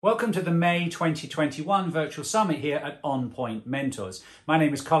Welcome to the May 2021 Virtual Summit here at On Point Mentors. My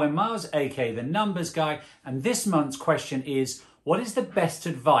name is Colin Miles, aka The Numbers Guy, and this month's question is, what is the best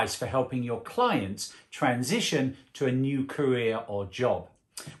advice for helping your clients transition to a new career or job?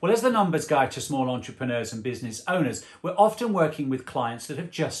 Well, as the Numbers Guide to small entrepreneurs and business owners, we're often working with clients that have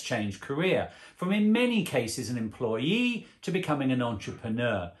just changed career, from in many cases an employee to becoming an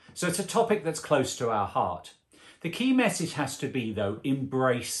entrepreneur. So it's a topic that's close to our heart. The key message has to be, though,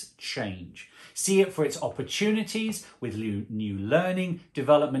 embrace change. See it for its opportunities with new learning,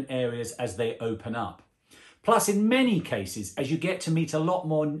 development areas as they open up. Plus, in many cases, as you get to meet a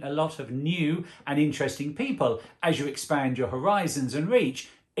lot of new and interesting people as you expand your horizons and reach,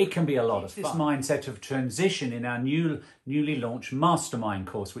 it can be a lot of fun. This mindset of transition in our newly launched Mastermind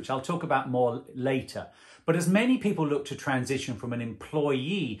course, which I'll talk about more later. But as many people look to transition from an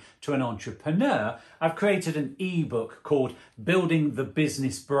employee to an entrepreneur, I've created an ebook called Building the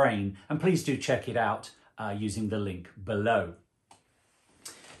Business Brain, and please do check it out using the link below.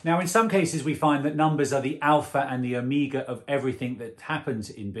 Now, in some cases, we find that numbers are the alpha and the omega of everything that happens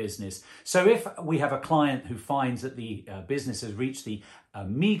in business. So if we have a client who finds that the business has reached the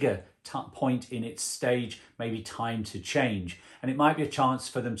omega point in its stage, maybe time to change, and it might be a chance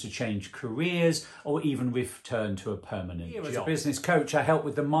for them to change careers or even return to a permanent job. As a business coach, I help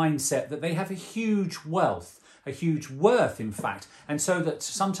with the mindset that they have a huge wealth, a huge worth, in fact, and so that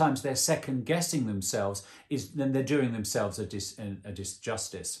sometimes they're second guessing themselves, then they're doing themselves a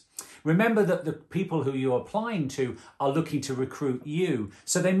disjustice. Remember that the people who you're applying to are looking to recruit you,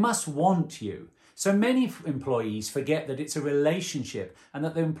 so they must want you. So many employees forget that it's a relationship and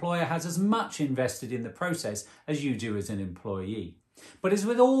that the employer has as much invested in the process as you do as an employee. But as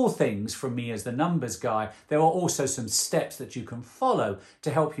with all things from me as the numbers guy, there are also some steps that you can follow to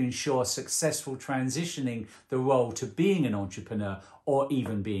help you ensure successful transitioning the role to being an entrepreneur or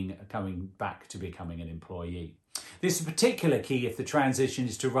even coming back to becoming an employee. This is particularly key if the transition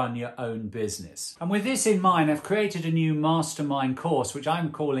is to run your own business. And with this in mind, I've created a new mastermind course, which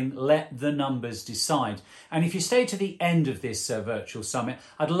I'm calling Let the Numbers Decide. And if you stay to the end of this virtual summit,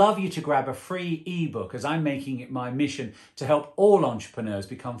 I'd love you to grab a free ebook, as I'm making it my mission to help all entrepreneurs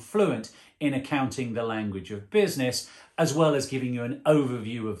become fluent in accounting the language of business, as well as giving you an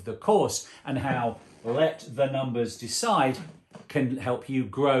overview of the course and how Let the Numbers Decide can help you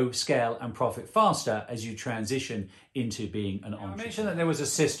grow, scale and profit faster as you transition into being an entrepreneur. I mentioned that there was a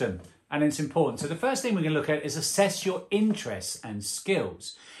system and it's important. So the first thing we're going to look at is assess your interests and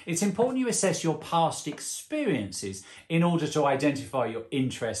skills. It's important you assess your past experiences in order to identify your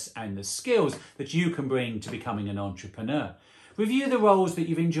interests and the skills that you can bring to becoming an entrepreneur. Review the roles that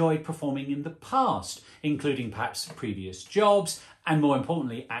you've enjoyed performing in the past, including perhaps previous jobs and, more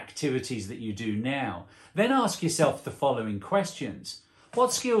importantly, activities that you do now. Then ask yourself the following questions.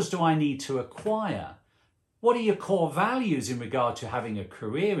 What skills do I need to acquire? What are your core values in regard to having a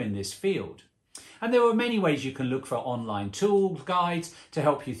career in this field? And there are many ways you can look for online tool guides to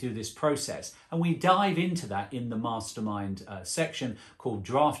help you through this process. And we dive into that in the mastermind section called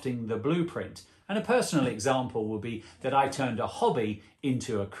Drafting the Blueprint. And a personal example will be that I turned a hobby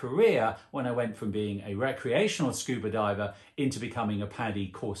into a career when I went from being a recreational scuba diver into becoming a PADI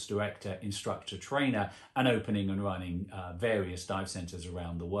course director, instructor, trainer, and opening and running various dive centers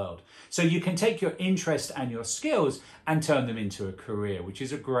around the world. So you can take your interest and your skills and turn them into a career, which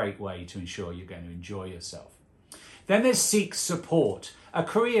is a great way to ensure you're going to enjoy yourself. Then there's seek support. A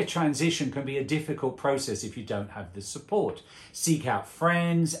career transition can be a difficult process if you don't have the support. Seek out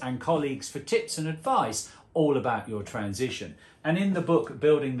friends and colleagues for tips and advice all about your transition. And in the book,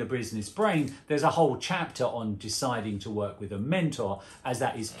 Building the Business Brain, there's a whole chapter on deciding to work with a mentor, as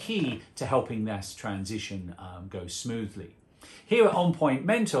that is key to helping this transition go smoothly. Here at On Point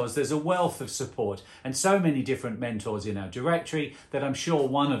Mentors, there's a wealth of support and so many different mentors in our directory that I'm sure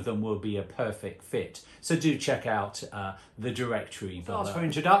one of them will be a perfect fit. So do check out the directory below. Ask for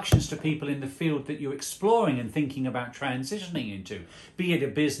introductions to people in the field that you're exploring and thinking about transitioning into, be it a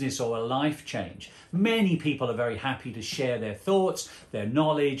business or a life change. Many people are very happy to share their thoughts, their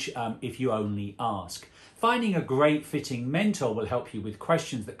knowledge, if you only ask. Finding a great fitting mentor will help you with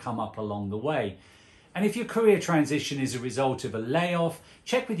questions that come up along the way. And if your career transition is a result of a layoff,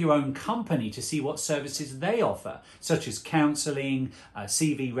 check with your own company to see what services they offer, such as counselling,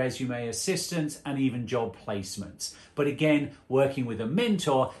 CV resume assistance, and even job placements. But again, working with a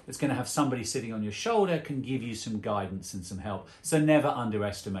mentor that's going to have somebody sitting on your shoulder can give you some guidance and some help. So never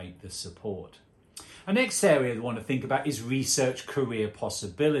underestimate the support. The next area we want to think about is research career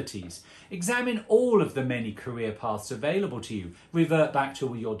possibilities. Examine all of the many career paths available to you. Revert back to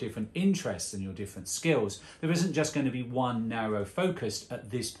all your different interests and your different skills. There isn't just going to be one narrow focus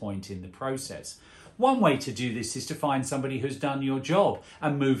at this point in the process. One way to do this is to find somebody who's done your job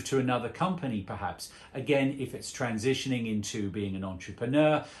and move to another company perhaps. Again, if it's transitioning into being an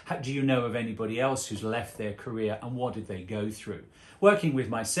entrepreneur, do you know of anybody else who's left their career and what did they go through? Working with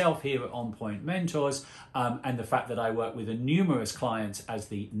myself here at On Point Mentors and the fact that I work with numerous clients as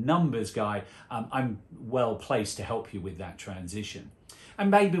the numbers guy, I'm well placed to help you with that transition.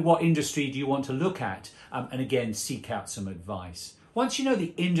 And maybe what industry do you want to look at? And again, seek out some advice. Once you know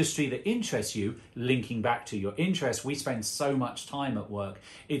the industry that interests you, linking back to your interests, we spend so much time at work,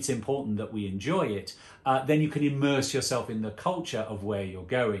 it's important that we enjoy it, then you can immerse yourself in the culture of where you're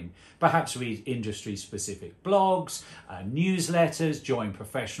going. Perhaps read industry-specific blogs, newsletters, join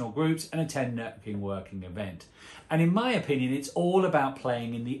professional groups, and attend networking working event. And in my opinion, it's all about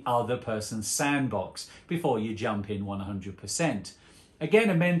playing in the other person's sandbox before you jump in 100%. Again,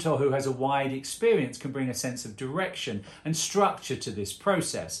 a mentor who has a wide experience can bring a sense of direction and structure to this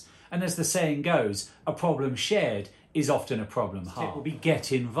process. And as the saying goes, a problem shared is often a problem halved. It will be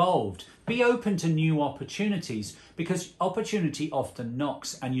get involved. Be open to new opportunities because opportunity often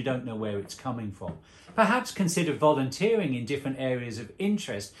knocks and you don't know where it's coming from. Perhaps consider volunteering in different areas of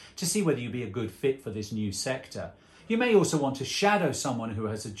interest to see whether you'll be a good fit for this new sector. You may also want to shadow someone who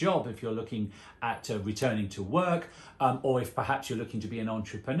has a job if you're looking at returning to work, or if perhaps you're looking to be an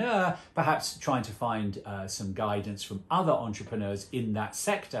entrepreneur, perhaps trying to find some guidance from other entrepreneurs in that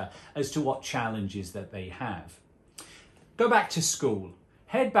sector as to what challenges that they have. Go back to school.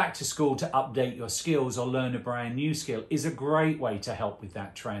 Head back to school to update your skills or learn a brand new skill is a great way to help with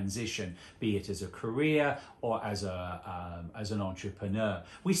that transition, be it as a career or as an entrepreneur.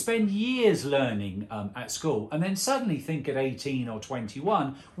 We spend years learning at school and then suddenly think at 18 or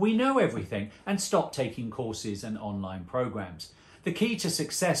 21 we know everything and stop taking courses and online programs. The key to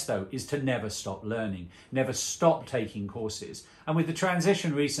success, though, is to never stop learning, never stop taking courses. And with the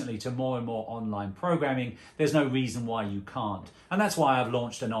transition recently to more and more online programming, there's no reason why you can't. And that's why I've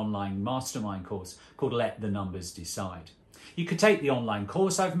launched an online mastermind course called Let the Numbers Decide. You could take the online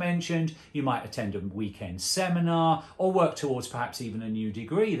course I've mentioned, you might attend a weekend seminar, or work towards perhaps even a new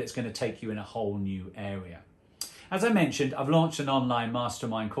degree that's going to take you in a whole new area. As I mentioned, I've launched an online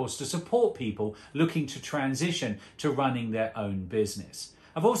mastermind course to support people looking to transition to running their own business.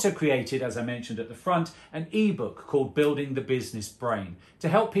 I've also created, as I mentioned at the front, an ebook called Building the Business Brain to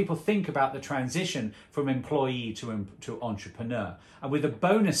help people think about the transition from employee to entrepreneur. And with a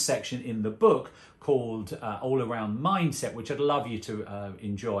bonus section in the book called All Around Mindset, which I'd love you to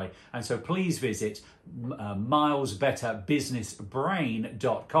enjoy. And so please visit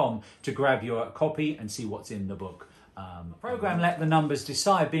milesbetterbusinessbrain.com to grab your copy and see what's in the book. Program Let the Numbers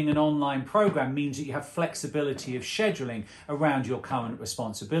Decide, being an online program, means that you have flexibility of scheduling around your current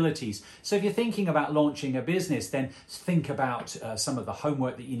responsibilities. So if you're thinking about launching a business, then think about some of the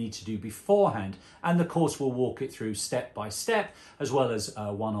homework that you need to do beforehand, and the course will walk it through step by step, as well as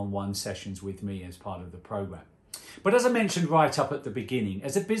one-on-one sessions with me as part of the program. But as I mentioned right up at the beginning,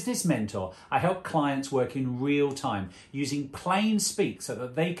 as a business mentor, I help clients work in real time using plain speak so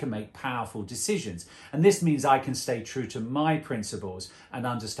that they can make powerful decisions. And this means I can stay true to my principles and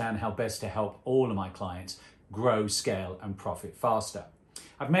understand how best to help all of my clients grow, scale, and profit faster.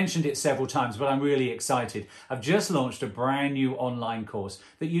 I've mentioned it several times, but I'm really excited. I've just launched a brand new online course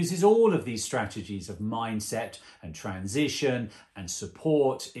that uses all of these strategies of mindset and transition and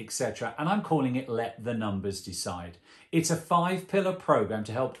support, etc. And I'm calling it Let the Numbers Decide. It's a 5-pillar program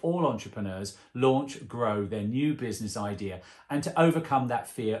to help all entrepreneurs launch, grow their new business idea and to overcome that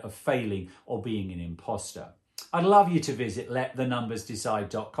fear of failing or being an imposter. I'd love you to visit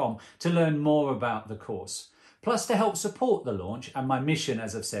letthenumbersdecide.com to learn more about the course. Plus to help support the launch and my mission,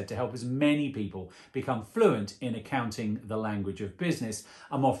 as I've said, to help as many people become fluent in accounting the language of business,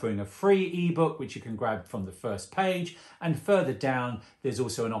 I'm offering a free ebook which you can grab from the first page, and further down there's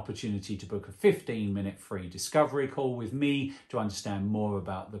also an opportunity to book a 15-minute free discovery call with me to understand more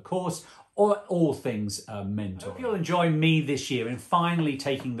about the course or all things mentor. I hope you'll enjoy me this year in finally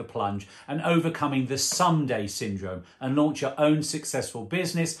taking the plunge and overcoming the someday syndrome and launch your own successful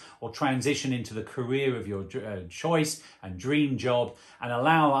business or transition into the career of your choice and dream job, and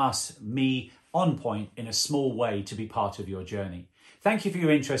allow us, me, On Point, in a small way to be part of your journey. Thank you for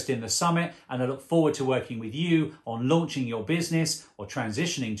your interest in the summit, and I look forward to working with you on launching your business or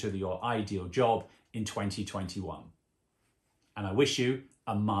transitioning to your ideal job in 2021. And I wish you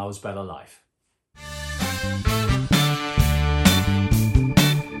a miles better life.